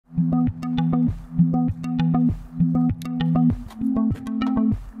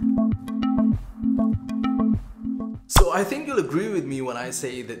I think you'll agree with me when I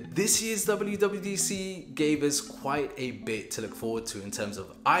say that this year's WWDC gave us quite a bit to look forward to in terms of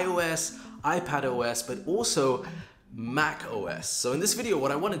iOS, iPadOS, but also macOS. So in this video,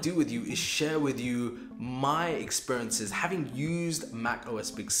 what I want to do with you is share with you my experiences having used macOS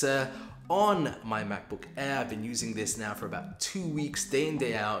Big Sur on my MacBook Air. I've been using this now for about 2 weeks, day in,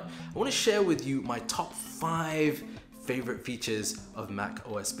 day out. I want to share with you my top 5 favorite features of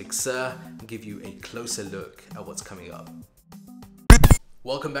macOS Big Sur and give you a closer look at what's coming up.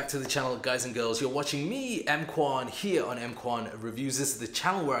 Welcome back to the channel, guys and girls. You're watching me, EMKWAN, here on EMKWAN Reviews. This is the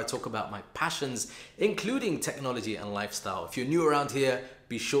channel where I talk about my passions, including technology and lifestyle. If you're new around here,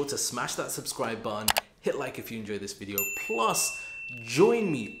 be sure to smash that subscribe button, hit like if you enjoyed this video, plus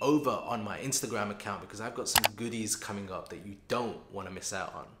join me over on my Instagram account because I've got some goodies coming up that you don't want to miss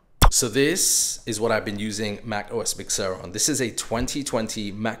out on. So this is what I've been using macOS Big Sur on. This is a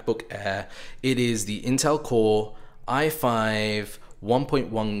 2020 MacBook Air. It is the Intel Core i5 1.1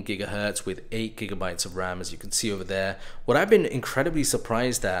 gigahertz with 8 gigabytes of RAM, as you can see over there. What I've been incredibly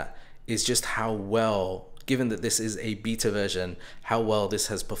surprised at is just how well, given that this is a beta version, how well this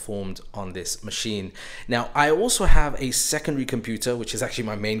has performed on this machine. Now, I also have a secondary computer, which is actually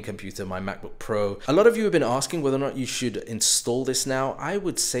my main computer, my MacBook Pro. A lot of you have been asking whether or not you should install this now. I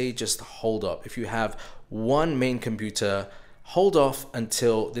would say just hold up. If you have one main computer, hold off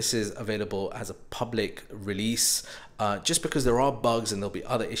until this is available as a public release, just because there are bugs and there'll be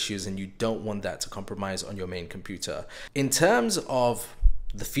other issues and you don't want that to compromise on your main computer. In terms of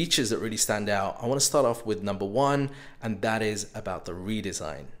the features that really stand out, I want to start off with number 1, and that is about the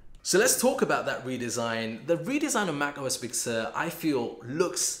redesign. So let's talk about that redesign. The redesign of macOS Big Sur, I feel,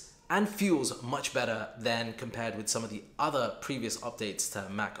 looks and feels much better than compared with some of the other previous updates to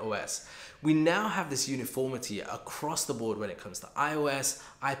macOS. We now have this uniformity across the board when it comes to iOS,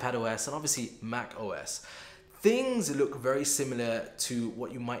 iPadOS, and obviously macOS. Things look very similar to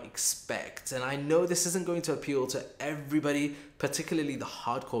what you might expect, and I know this isn't going to appeal to everybody, particularly the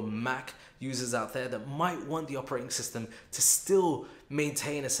hardcore Mac users out there that might want the operating system to still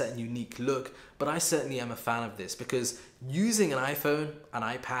maintain a certain unique look, but I certainly am a fan of this because using an iPhone, an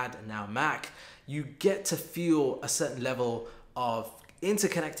iPad, and now Mac, you get to feel a certain level of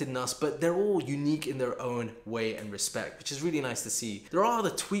interconnectedness, but they're all unique in their own way and respect, which is really nice to see. There are other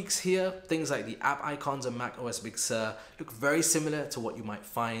tweaks here. Things like the app icons on macOS Big Sur look very similar to what you might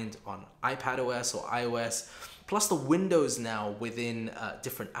find on iPadOS or iOS. Plus the windows now within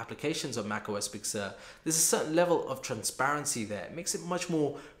different applications of macOS Big Sur, there's a certain level of transparency there. It makes it much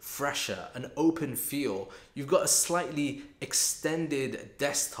more fresher, an open feel. You've got a slightly extended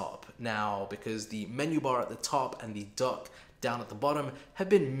desktop now because the menu bar at the top and the dock down at the bottom have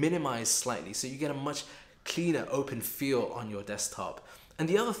been minimized slightly, so you get a much cleaner open feel on your desktop. And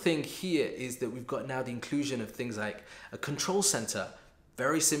the other thing here is that we've got now the inclusion of things like a control center,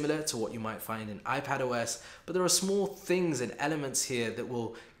 very similar to what you might find in iPadOS, but there are small things and elements here that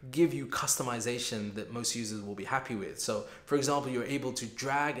will give you customization that most users will be happy with. So for example, you're able to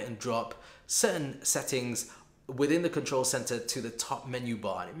drag and drop certain settings within the control center to the top menu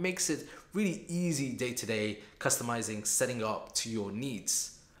bar. It makes it really easy day-to-day customizing, setting up to your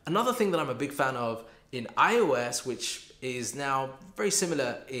needs. Another thing that I'm a big fan of in iOS, which is now very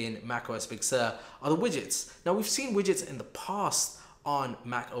similar in macOS Big Sur, are the widgets. Now we've seen widgets in the past on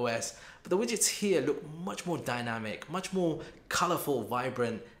macOS, but the widgets here look much more dynamic, much more colorful,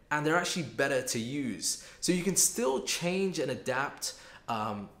 vibrant, and they're actually better to use. So you can still change and adapt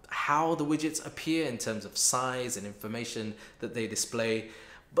how the widgets appear in terms of size and information that they display.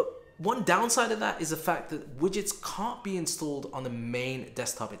 But one downside of that is the fact that widgets can't be installed on the main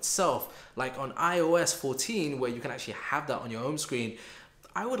desktop itself, like on iOS 14, where you can actually have that on your home screen.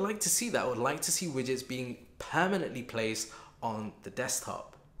 I would like to see that. I would like to see widgets being permanently placed on the desktop.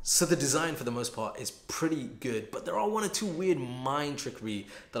 So the design for the most part is pretty good, but there are 1 or 2 weird mind trickery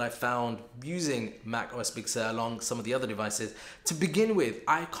that I found using macOS Big Sur along some of the other devices. To begin with,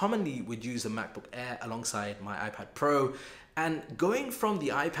 I commonly would use a MacBook Air alongside my iPad Pro, and going from the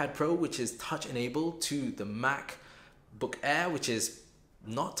iPad Pro, which is touch enabled, to the MacBook Air, which is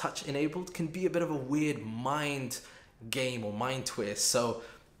not touch enabled, can be a bit of a weird mind game or mind twist. So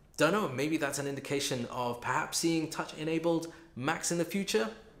don't know, maybe that's an indication of perhaps seeing touch enabled Macs in the future,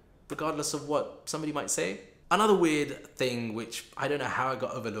 regardless of what somebody might say. Another weird thing, which I don't know how I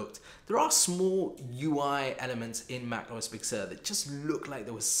got overlooked, there are small UI elements in macOS Big Sur that just look like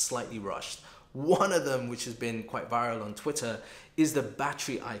they were slightly rushed. One of them, which has been quite viral on Twitter, is the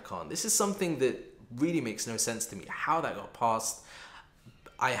battery icon. This is something that really makes no sense to me. How that got passed,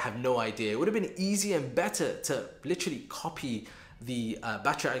 I have no idea. It would have been easier and better to literally copy the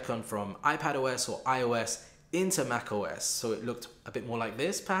battery icon from iPadOS or iOS into macOS, so it looked a bit more like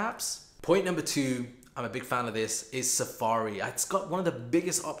this perhaps. Point number 2, I'm a big fan of this, is Safari. It's got one of the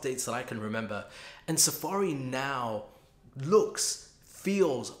biggest updates that I can remember, and Safari now looks,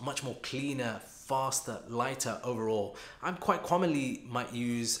 feels much more cleaner, faster, lighter overall. I quite commonly might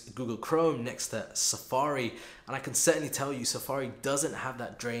use Google Chrome next to Safari, and I can certainly tell you Safari doesn't have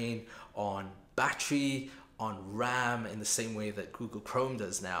that drain on battery, on RAM in the same way that Google Chrome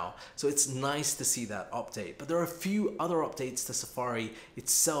does now. So it's nice to see that update. But there are a few other updates to Safari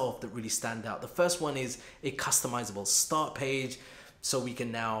itself that really stand out. The first one is a customizable start page. So we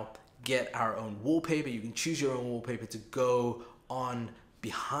can now get our own wallpaper. You can choose your own wallpaper to go on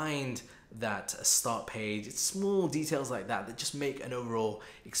behind that start page. It's small details like that that just make an overall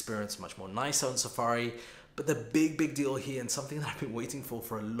experience much more nicer on Safari. But the big deal here, and something that I've been waiting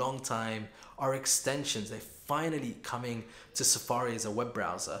for a long time, are extensions. They're finally coming to Safari as a web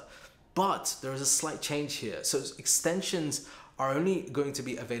browser. But there is a slight change here. So extensions are only going to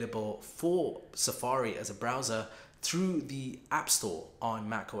be available for Safari as a browser through the App Store on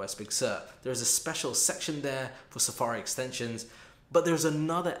macOS Big Sur. There's a special section there for Safari extensions. But there's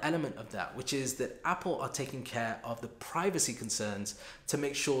another element of that, which is that Apple are taking care of the privacy concerns to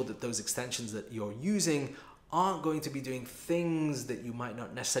make sure that those extensions that you're using aren't going to be doing things that you might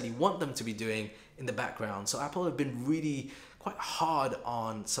not necessarily want them to be doing in the background. So Apple have been really quite hard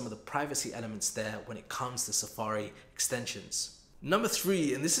on some of the privacy elements there when it comes to Safari extensions. Number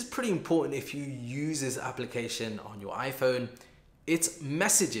 3, and this is pretty important if you use this application on your iPhone, it's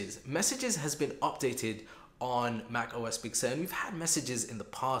Messages. Messages has been updated on macOS Big Sur, and we've had Messages in the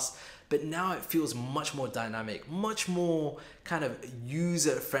past, but now it feels much more dynamic, much more kind of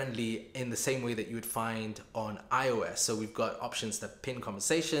user-friendly in the same way that you would find on iOS. So we've got options to pin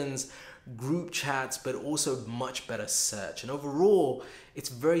conversations, group chats, but also much better search. And overall, it's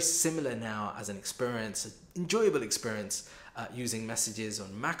very similar now as an experience, an enjoyable experience using Messages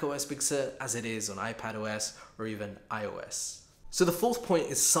on macOS Big Sur as it is on iPadOS or even iOS. So the 4th point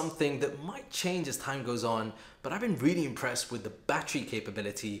is something that might change as time goes on, but I've been really impressed with the battery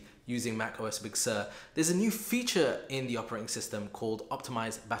capability using macOS Big Sur. There's a new feature in the operating system called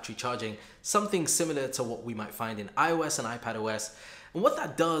optimized battery charging, something similar to what we might find in iOS and iPadOS. And what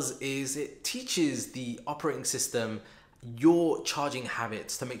that does is it teaches the operating system your charging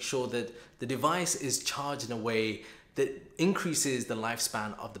habits to make sure that the device is charged in a way that increases the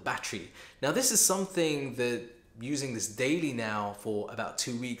lifespan of the battery. Now, this is something that using this daily now for about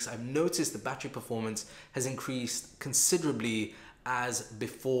 2 weeks, I've noticed the battery performance has increased considerably as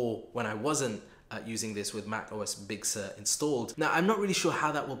before when I wasn't using this with macOS Big Sur installed. Now, I'm not really sure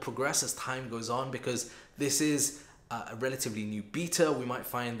how that will progress as time goes on because this is a relatively new beta. We might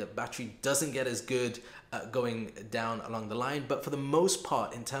find that battery doesn't get as good going down along the line, but for the most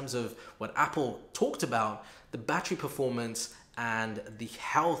part, in terms of what Apple talked about, the battery performance and the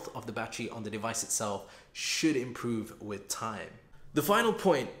health of the battery on the device itself should improve with time. The final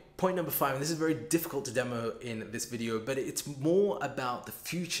point, point number 5, and this is very difficult to demo in this video, but it's more about the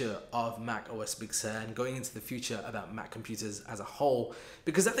future of macOS Big Sur and going into the future about Mac computers as a whole,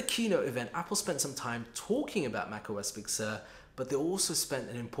 because at the keynote event, Apple spent some time talking about macOS Big Sur, but they also spent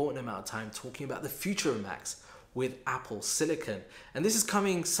an important amount of time talking about the future of Macs with Apple Silicon. And this is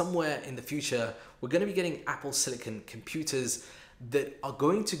coming somewhere in the future. We're going to be getting Apple Silicon computers that are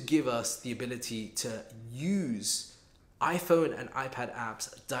going to give us the ability to use iPhone and iPad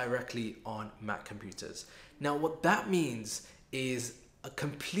apps directly on Mac computers. Now, what that means is a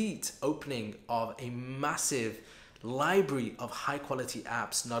complete opening of a massive library of high quality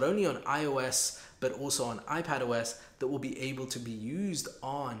apps, not only on iOS, but also on iPadOS, that will be able to be used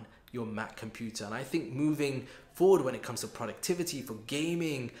on your Mac computer. And I think moving forward when it comes to productivity, for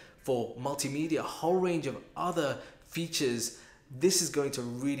gaming, for multimedia, a whole range of other features, this is going to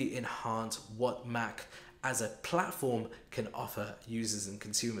really enhance what Mac as a platform can offer users and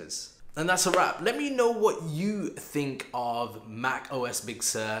consumers. And that's a wrap. Let me know what you think of macOS Big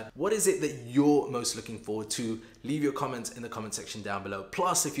Sur. What is it that you're most looking forward to? Leave your comments in the comment section down below.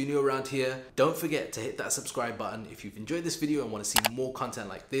 Plus, if you're new around here, don't forget to hit that subscribe button if you've enjoyed this video and want to see more content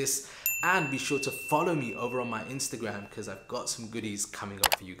like this. And be sure to follow me over on my Instagram because I've got some goodies coming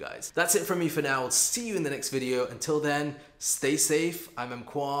up for you guys. That's it from me for now. I'll see you in the next video. Until then, stay safe. I'm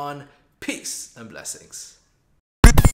EMKWAN. Peace and blessings.